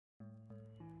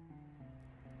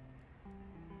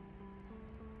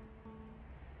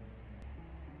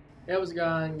Hey, what's going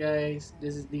on, guys?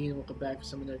 This is Dean. Welcome back for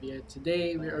some another video.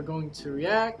 Today we are going to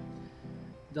react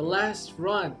the last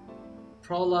run,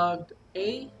 Prologue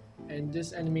A, and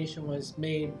this animation was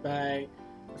made by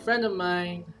a friend of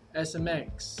mine,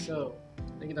 SMX. So,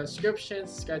 link in the description.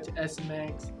 Subscribe to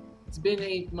SMX. It's been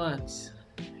 8 months.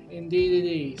 Indeed, it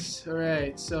is.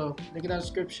 Alright, so link in the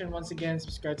description. Once again,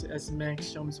 subscribe to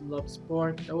SMX. Show me some love,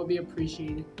 support. That would be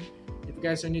appreciated. If you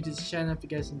guys are new to this channel, if you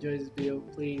guys enjoyed this video,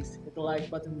 please hit the like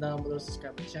button down below,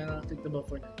 subscribe to the channel, click the bell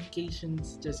for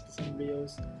notifications, just get some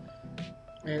videos.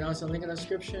 And also link in the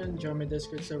description, join my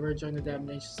Discord server, join the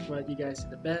Domination Squad. You guys are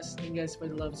the best. Thank you guys for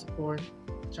the love and support.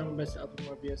 Try my best to upload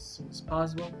more videos as soon as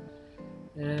possible.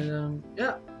 And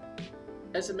yeah,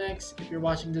 SMX, if you're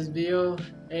watching this video,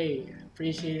 hey,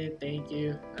 appreciate it, thank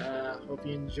you. Hope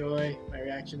you enjoy my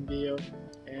reaction video.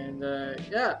 And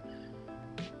yeah.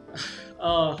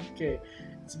 Oh, okay.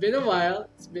 It's been a while.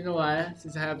 It's been a while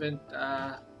since I haven't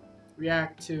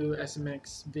react to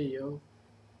SMX video.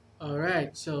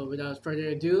 Alright, so without further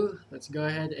ado, let's go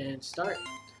ahead and start.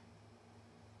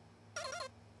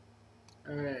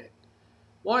 Alright.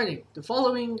 Warning, the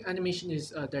following animation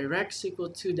is a direct sequel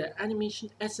to the animation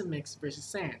SMX vs.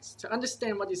 Sans. To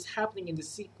understand what is happening in the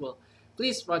sequel,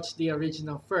 please watch the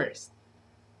original first.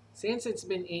 Since it's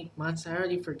been 8 months, I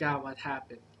already forgot what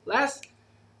happened.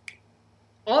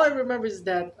 All I remember is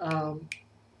that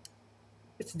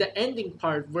it's the ending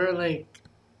part where like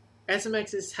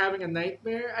SMX is having a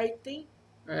nightmare, I think.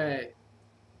 Alright.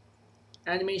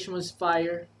 Animation was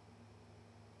fire.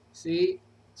 See?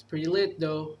 It's pretty lit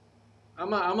though. I'm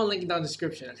gonna link it down in the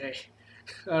description, okay?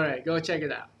 Alright, go check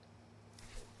it out.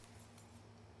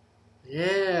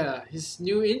 Yeah, his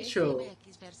new intro.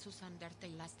 SMX versus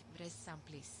Undertale last breast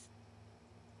samples.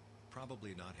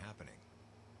 Probably not happening.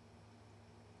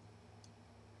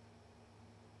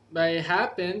 But it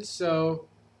happened, so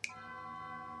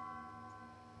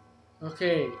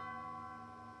okay.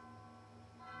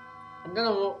 I'm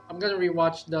gonna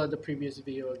rewatch the previous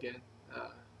video again.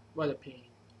 What a pain.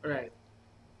 Alright.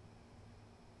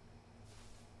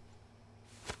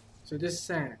 So this is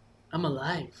San. I'm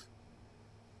alive.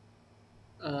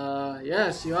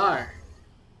 Yes, you are.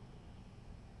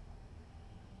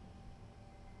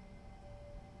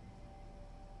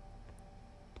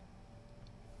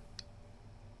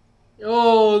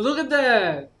 Yo, look at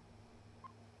that!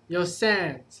 Yo,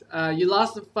 Sans, you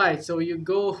lost the fight, so you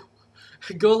go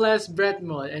last breath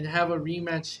mode and have a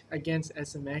rematch against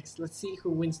SMX. Let's see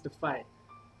who wins the fight.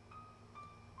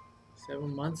 7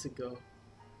 months ago.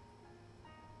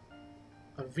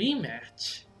 A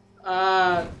rematch?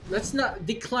 Let's not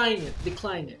decline it.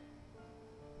 Decline it.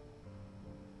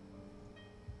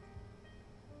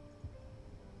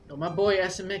 Yo, my boy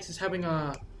SMX is having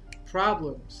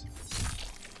problems.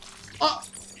 Oh!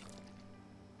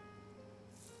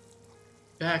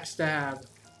 Backstab.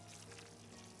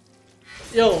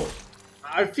 Yo,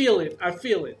 I feel it. I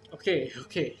feel it. Okay,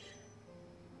 okay.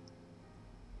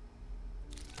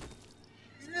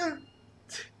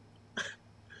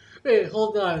 Wait,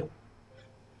 hold on.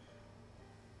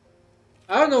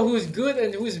 I don't know who's good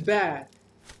and who's bad.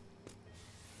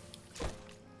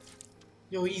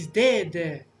 Yo, he's dead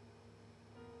there.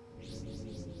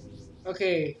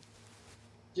 Okay.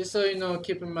 Just so you know,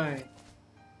 keep in mind,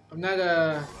 I'm not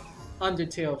a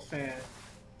Undertale fan.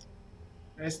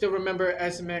 I still remember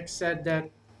SMX said that,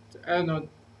 I don't know,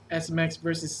 SMX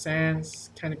versus Sans,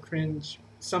 kind of cringe,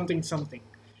 something something.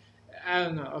 I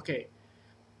don't know, okay.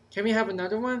 Can we have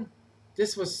another one?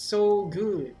 This was so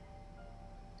good.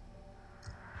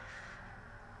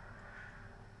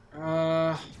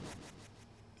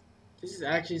 This is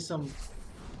actually some...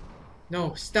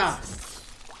 No, stop.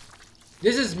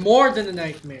 This is more than a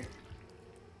nightmare.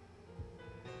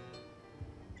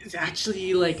 It's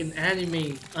actually like an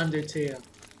anime Undertale.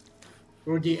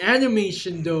 Or the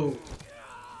animation though.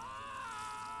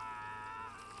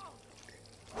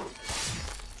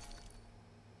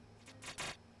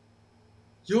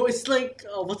 Yo, it's like,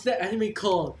 what's that anime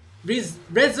called?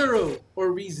 ReZero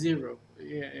or ReZero.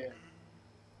 Yeah, yeah.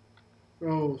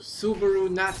 Bro, Subaru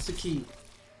Natsuki.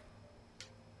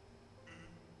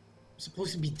 I'm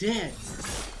supposed to be dead.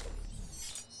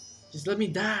 Just let me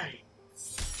die.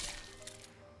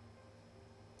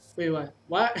 Wait,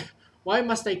 what? Why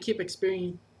must I keep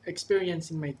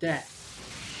experiencing my death?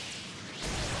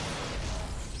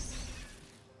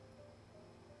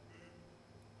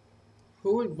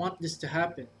 Who would want this to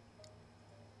happen?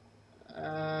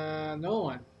 No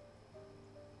one.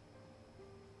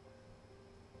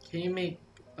 Can you make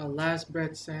a last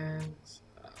breath Sans?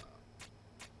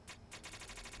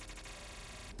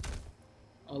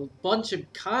 A bunch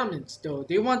of comments though.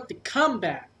 They want the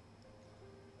comeback.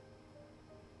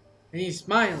 And he's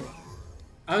smiling.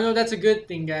 I don't know if that's a good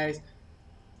thing, guys.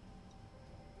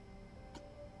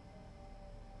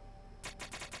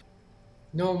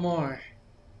 No more.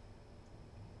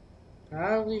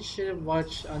 Probably should have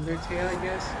watched Undertale, I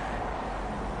guess.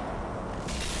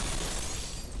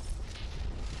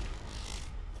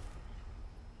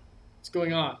 What's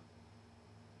going on?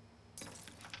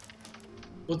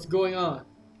 What's going on?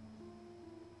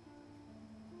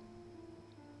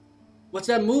 What's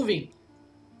that moving?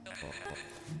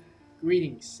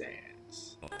 Greetings,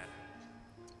 Sans.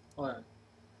 Hold on.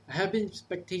 I have been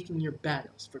spectating your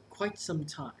battles for quite some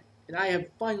time, and I have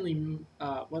finally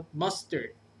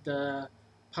mustered the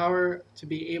power to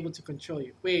be able to control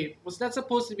you. Wait, was that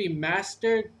supposed to be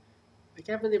mastered? I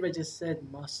can't believe I just said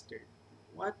mustard.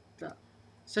 What the?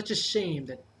 Such a shame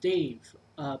that Dave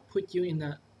put you in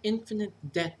an infinite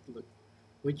death loop,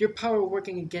 with your power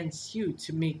working against you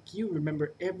to make you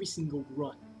remember every single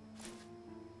run.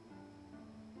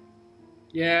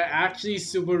 Yeah, actually,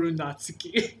 Subaru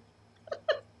Natsuki.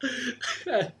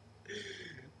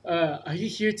 Are you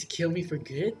here to kill me for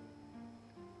good?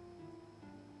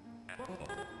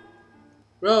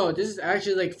 Bro, this is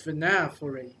actually like FNAF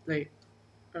already. Like,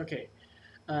 okay.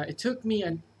 It took me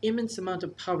an immense amount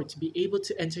of power to be able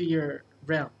to enter your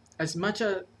realm. As much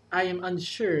as I am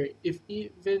unsure if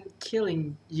even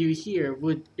killing you here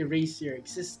would erase your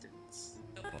existence.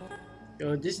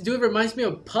 Yo, this dude reminds me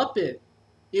of Puppet.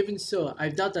 Even so, I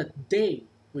doubt that they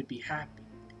would be happy.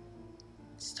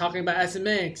 It's talking about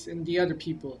SMX and the other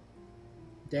people.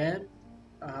 Them?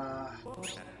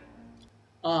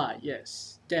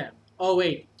 Yes, them. Oh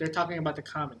wait, they're talking about the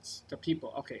comments, the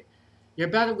people. Okay. Your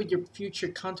battle with your future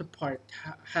counterpart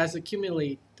has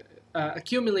accumulated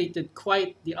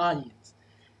quite the audience.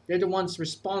 They're the ones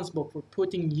responsible for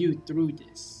putting you through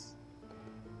this.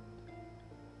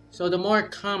 So the more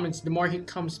comments, the more he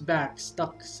comes back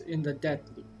stuck in the death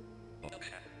loop.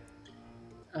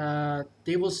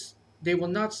 They will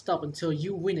not stop until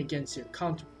you win against your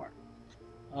counterpart.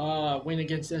 Win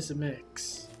against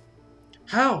SMX.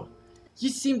 How? You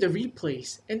seem the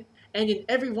replays, and in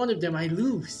every one of them I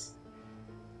lose.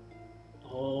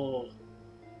 Oh.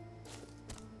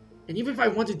 And even if I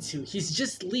wanted to, he's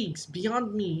just leagues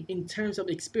beyond me in terms of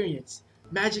experience,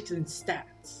 magic, and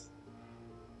stats.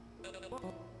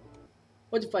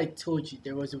 What if I told you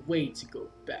there was a way to go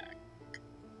back?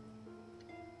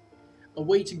 A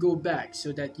way to go back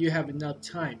so that you have enough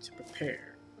time to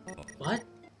prepare. What?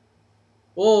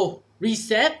 Oh,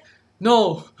 reset?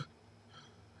 No!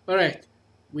 Alright,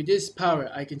 with this power,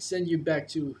 I can send you back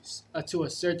to a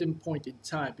certain point in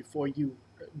time before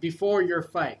your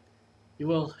fight. You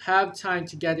will have time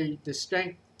to gather the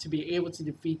strength to be able to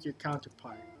defeat your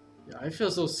counterpart. Yeah, I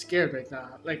feel so scared right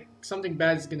now. Like something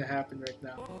bad is gonna happen right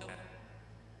now.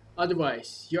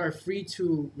 Otherwise, you are free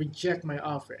to reject my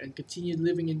offer and continue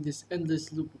living in this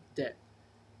endless loop of death.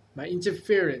 My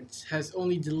interference has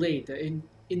only delayed the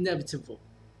inevitable.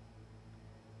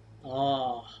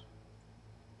 Ah.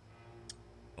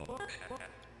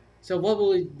 So what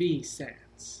will it be,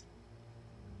 Sans?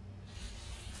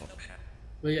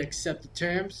 Will you accept the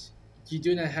terms? You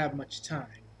do not have much time.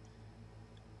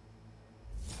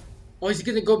 Oh, he's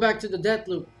gonna go back to the death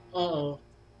loop. Uh-oh.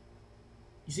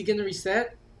 Is he gonna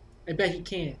reset? I bet he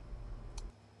can.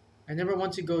 I never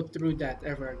want to go through that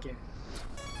ever again.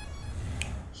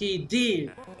 He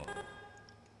did!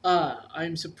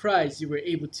 I'm surprised you were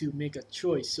able to make a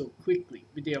choice so quickly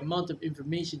with the amount of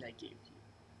information I gave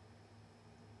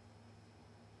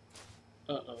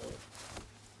you. Uh-oh.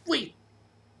 Wait!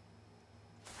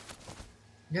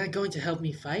 You're not going to help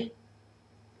me fight?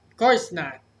 Of course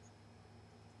not.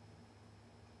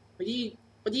 What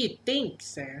do you think,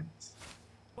 Sans?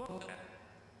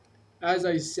 As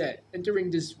I said, entering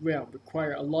this realm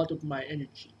requires a lot of my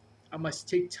energy. I must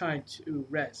take time to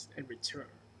rest and return.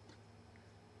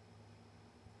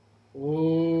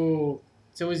 Oh,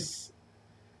 so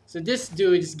this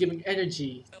dude is giving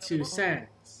energy to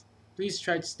Sans. Please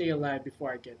try to stay alive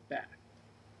before I get back.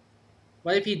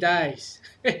 What if he dies?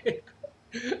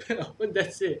 But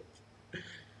that's it.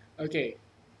 Okay.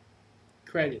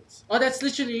 Credits. Oh, that's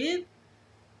literally it?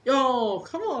 Yo,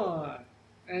 come on.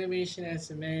 Animation,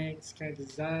 SMX, character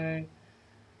design.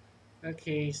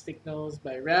 Okay, StickNodes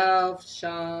by Ralph,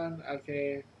 Sean.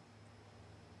 Okay.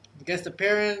 Guest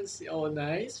appearance. Oh,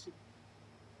 nice.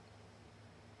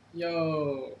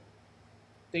 Yo.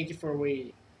 Thank you for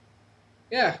waiting.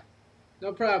 Yeah,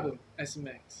 no problem,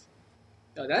 SMX.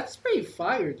 Yo, that's pretty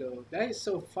fire, though. That is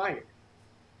so fire.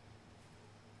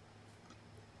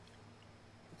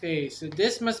 Okay, so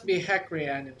this must be Hecray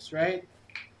anims, right?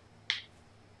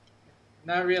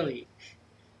 Not really.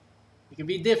 It can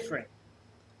be different.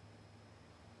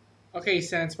 Okay,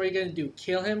 Sans, what are you gonna do?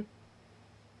 Kill him?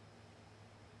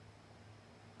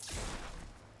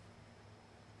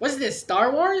 What's this?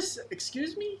 Star Wars?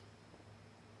 Excuse me?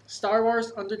 Star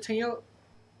Wars Undertale?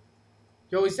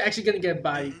 Yo, he's actually gonna get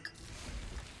body.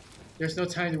 There's no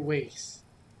time to waste.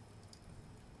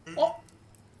 Oh!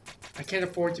 I can't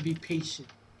afford to be patient.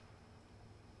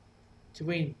 To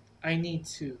win, I need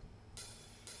to.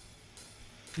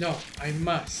 No, I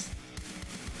must.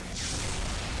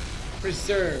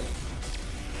 Preserve.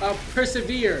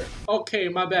 Persevere. Okay,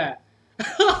 my bad.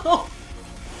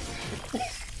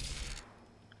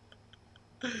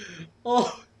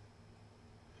 Oh.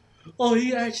 Oh,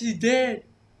 he actually dead.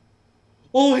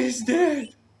 Oh, he's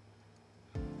dead.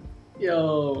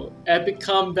 Yo, epic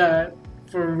combat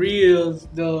for reals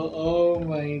though. Oh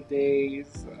my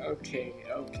days. Okay,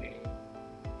 okay.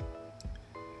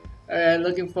 Alright,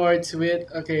 looking forward to it.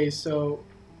 Okay, so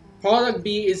Prologue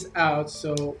B is out,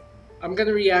 so I'm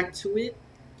gonna react to it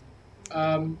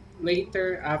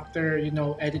later after, you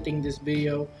know, editing this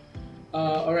video.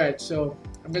 Alright, so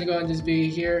I'm gonna go on this video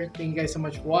here. Thank you guys so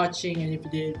much for watching, and if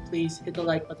you did, please hit the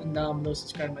like button down below,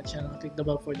 subscribe to my channel, click the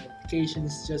bell for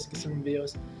notifications just to get some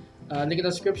videos. Link in the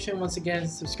description. Once again,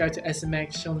 subscribe to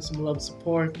SMX, show them some love and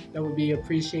support. That would be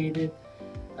appreciated.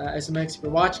 SMX, if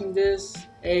you're watching this,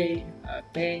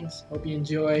 thanks. Hope you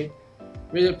enjoy.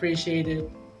 Really appreciate it.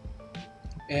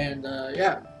 And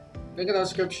yeah, link in the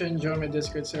description. Join my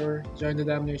Discord server. Join the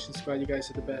Domination Squad. You guys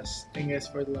are the best. Thank you guys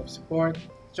for the love and support.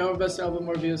 Try my best to upload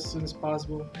more videos as soon as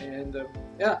possible. And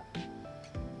yeah.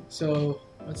 So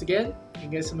once again,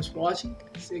 thank you guys so much for watching.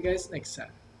 See you guys next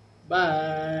time.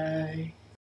 Bye.